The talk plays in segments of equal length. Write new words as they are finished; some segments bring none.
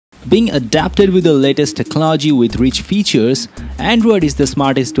Being adapted with the latest technology with rich features, Android is the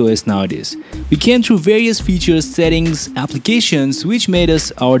smartest OS nowadays. We came through various features, settings, applications which made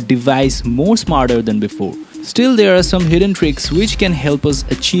our device more smarter than before. Still, there are some hidden tricks which can help us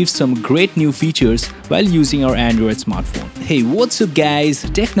achieve some great new features while using our Android smartphone. Hey, what's up guys,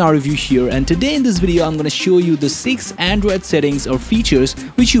 Techno Review here, and today in this video I'm gonna show you the 6 Android settings or features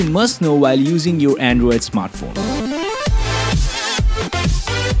which you must know while using your Android smartphone.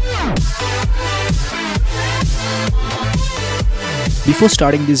 Before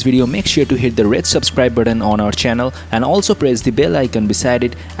starting this video, make sure to hit the red subscribe button on our channel and also press the bell icon beside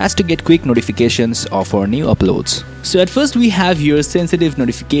it as to get quick notifications of our new uploads. So at first we have here sensitive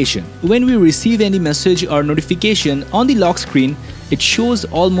notification. When we receive any message or notification on the lock screen, it shows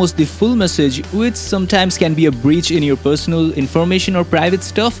almost the full message, which sometimes can be a breach in your personal information or private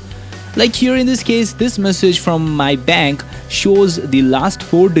stuff. Like here in this case, this message from my bank shows the last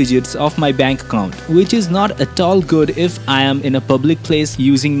 4 digits of my bank account, which is not at all good if I am in a public place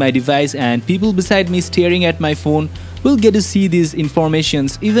using my device and people beside me staring at my phone will get to see these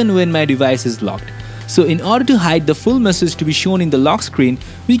informations even when my device is locked. So in order to hide the full message to be shown in the lock screen,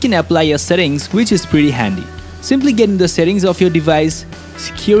 we can apply a settings which is pretty handy. Simply get into the settings of your device,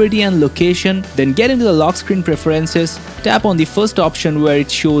 security and location, then get into the lock screen preferences, tap on the first option where it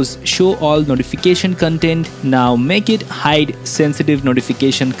shows show all notification content. Now make it hide sensitive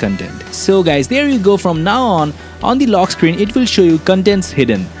notification content. So guys, there you go. From now on the lock screen it will show you contents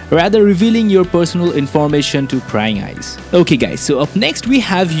hidden, rather revealing your personal information to prying eyes. Okay guys, so up next we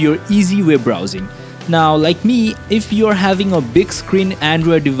have your easy web browsing. Now like me, if you're having a big screen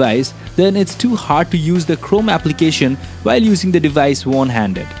Android device, then it's too hard to use the Chrome application while using the device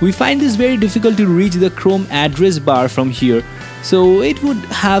one-handed. We find this very difficult to reach the Chrome address bar from here, so it would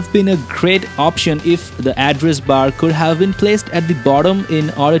have been a great option if the address bar could have been placed at the bottom in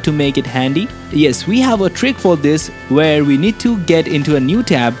order to make it handy. Yes, we have a trick for this where we need to get into a new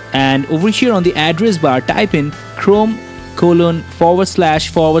tab and over here on the address bar type in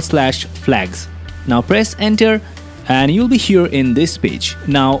chrome://flags. Now press enter and you'll be here in this page.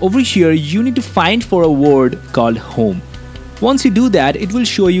 Now over here you need to find for a word called home. Once you do that, it will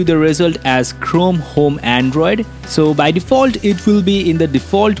show you the result as Chrome Home Android. So by default it will be in the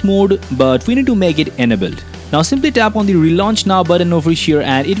default mode, but we need to make it enabled. Now simply tap on the relaunch now button over here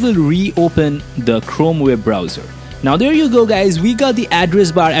and it will reopen the Chrome web browser. Now there you go guys, we got the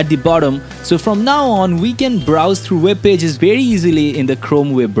address bar at the bottom, so from now on we can browse through web pages very easily in the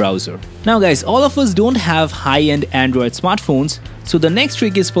Chrome web browser. Now guys, all of us don't have high-end Android smartphones, so the next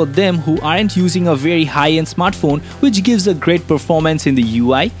trick is for them who aren't using a very high-end smartphone which gives a great performance in the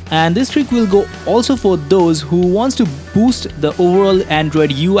UI, and this trick will go also for those who wants to boost the overall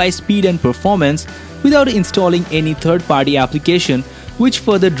Android UI speed and performance without installing any third-party application which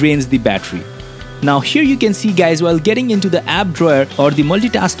further drains the battery. Now here you can see guys, while getting into the app drawer or the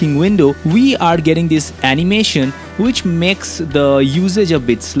multitasking window, we are getting this animation which makes the usage a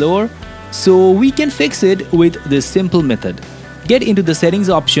bit slower. So we can fix it with this simple method. Get into the settings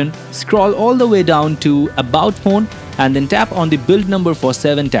option, scroll all the way down to about phone and then tap on the build number for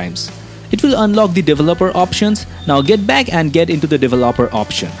 7 times. It will unlock the developer options. Now get back and get into the developer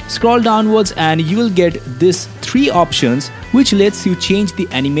option. Scroll downwards and you will get this 3 options which lets you change the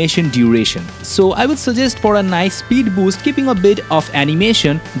animation duration. So I would suggest for a nice speed boost, keeping a bit of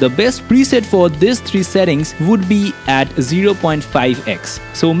animation, the best preset for these 3 settings would be at 0.5x.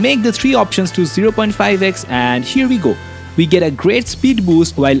 So make the 3 options to 0.5x and here we go. We get a great speed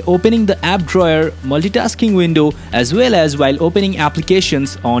boost while opening the app drawer, multitasking window, as well as while opening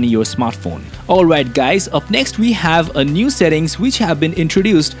applications on your smartphone. Alright guys, up next we have a new settings which have been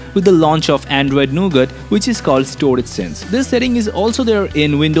introduced with the launch of Android Nougat, which is called Storage Sense. This setting is also there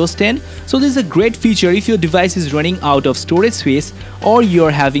in Windows 10, so this is a great feature if your device is running out of storage space or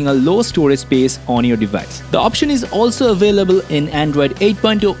you're having a low storage space on your device. The option is also available in Android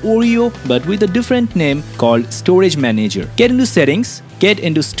 8.0 Oreo but with a different name called Storage Manager. Get into settings, get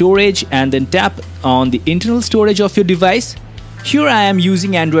into storage and then tap on the internal storage of your device. Here I am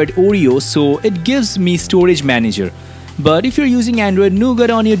using Android Oreo, so it gives me Storage Manager. But if you're using Android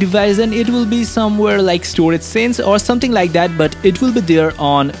Nougat on your device, then it will be somewhere like Storage Sense or something like that, but it will be there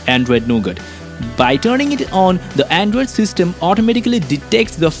on Android Nougat. By turning it on, the Android system automatically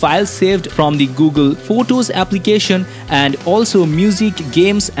detects the files saved from the Google Photos application and also music,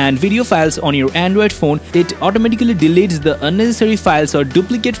 games and video files on your Android phone. It automatically deletes the unnecessary files or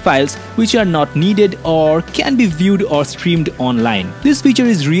duplicate files which are not needed or can be viewed or streamed online. This feature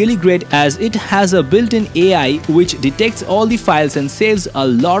is really great as it has a built-in AI which detects all the files and saves a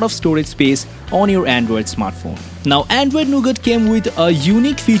lot of storage space on your Android smartphone. Now, Android Nougat came with a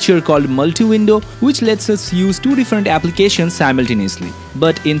unique feature called multi-window, which lets us use two different applications simultaneously.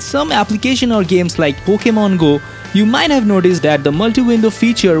 But in some applications or games like Pokemon Go, you might have noticed that the multi-window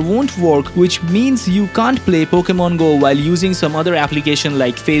feature won't work, which means you can't play Pokemon Go while using some other application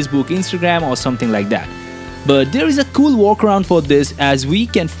like Facebook, Instagram or something like that. But there is a cool workaround for this, as we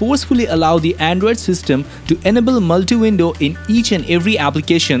can forcefully allow the Android system to enable multi-window in each and every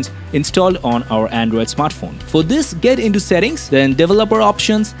application installed on our Android smartphone. For this, get into settings, then developer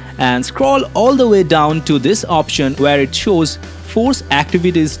options and scroll all the way down to this option where it shows force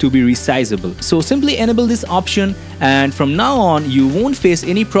activities to be resizable. So simply enable this option and from now on you won't face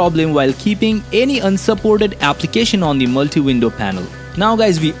any problem while keeping any unsupported application on the multi-window panel. Now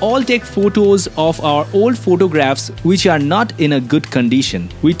guys, we all take photos of our old photographs which are not in a good condition.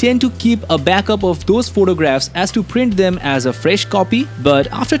 We tend to keep a backup of those photographs as to print them as a fresh copy, but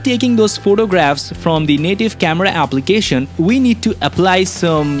after taking those photographs from the native camera application, we need to apply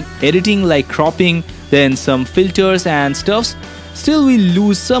some editing like cropping, then some filters and stuffs. Still, we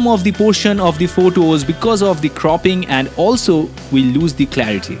lose some of the portion of the photos because of the cropping and also we lose the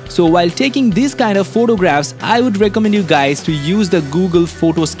clarity. So while taking these kind of photographs, I would recommend you guys to use the Google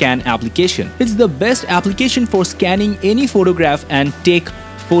Photo Scan application. It's the best application for scanning any photograph and take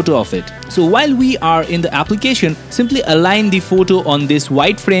photo of it. So while we are in the application, simply align the photo on this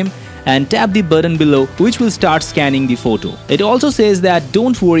white frame and tap the button below, which will start scanning the photo. It also says that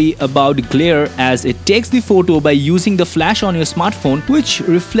don't worry about glare as it takes the photo by using the flash on your smartphone, which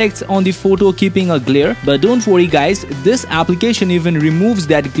reflects on the photo keeping a glare. But don't worry guys, this application even removes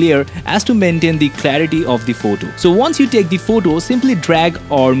that glare as to maintain the clarity of the photo. So once you take the photo, simply drag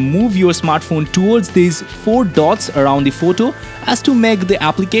or move your smartphone towards these 4 dots around the photo as to make the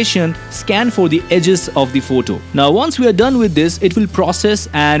application scan for the edges of the photo. Now once we are done with this, it will process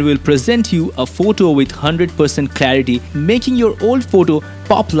and will present you a photo with 100% clarity, making your old photo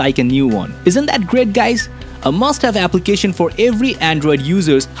pop like a new one. Isn't that great guys? A must-have application for every Android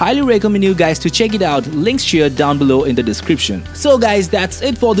users. Highly recommend you guys to check it out. Links shared down below in the description. So guys, that's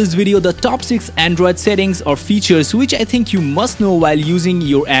it for this video. The top 6 Android settings or features which I think you must know while using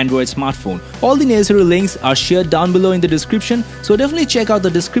your Android smartphone. All the necessary links are shared down below in the description. So definitely check out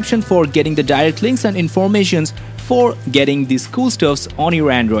the description for getting the direct links and informations for getting these cool stuffs on your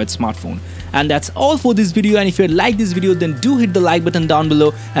Android smartphone. And that's all for this video, and if you like this video then do hit the like button down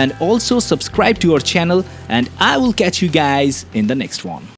below and also subscribe to our channel, and I will catch you guys in the next one.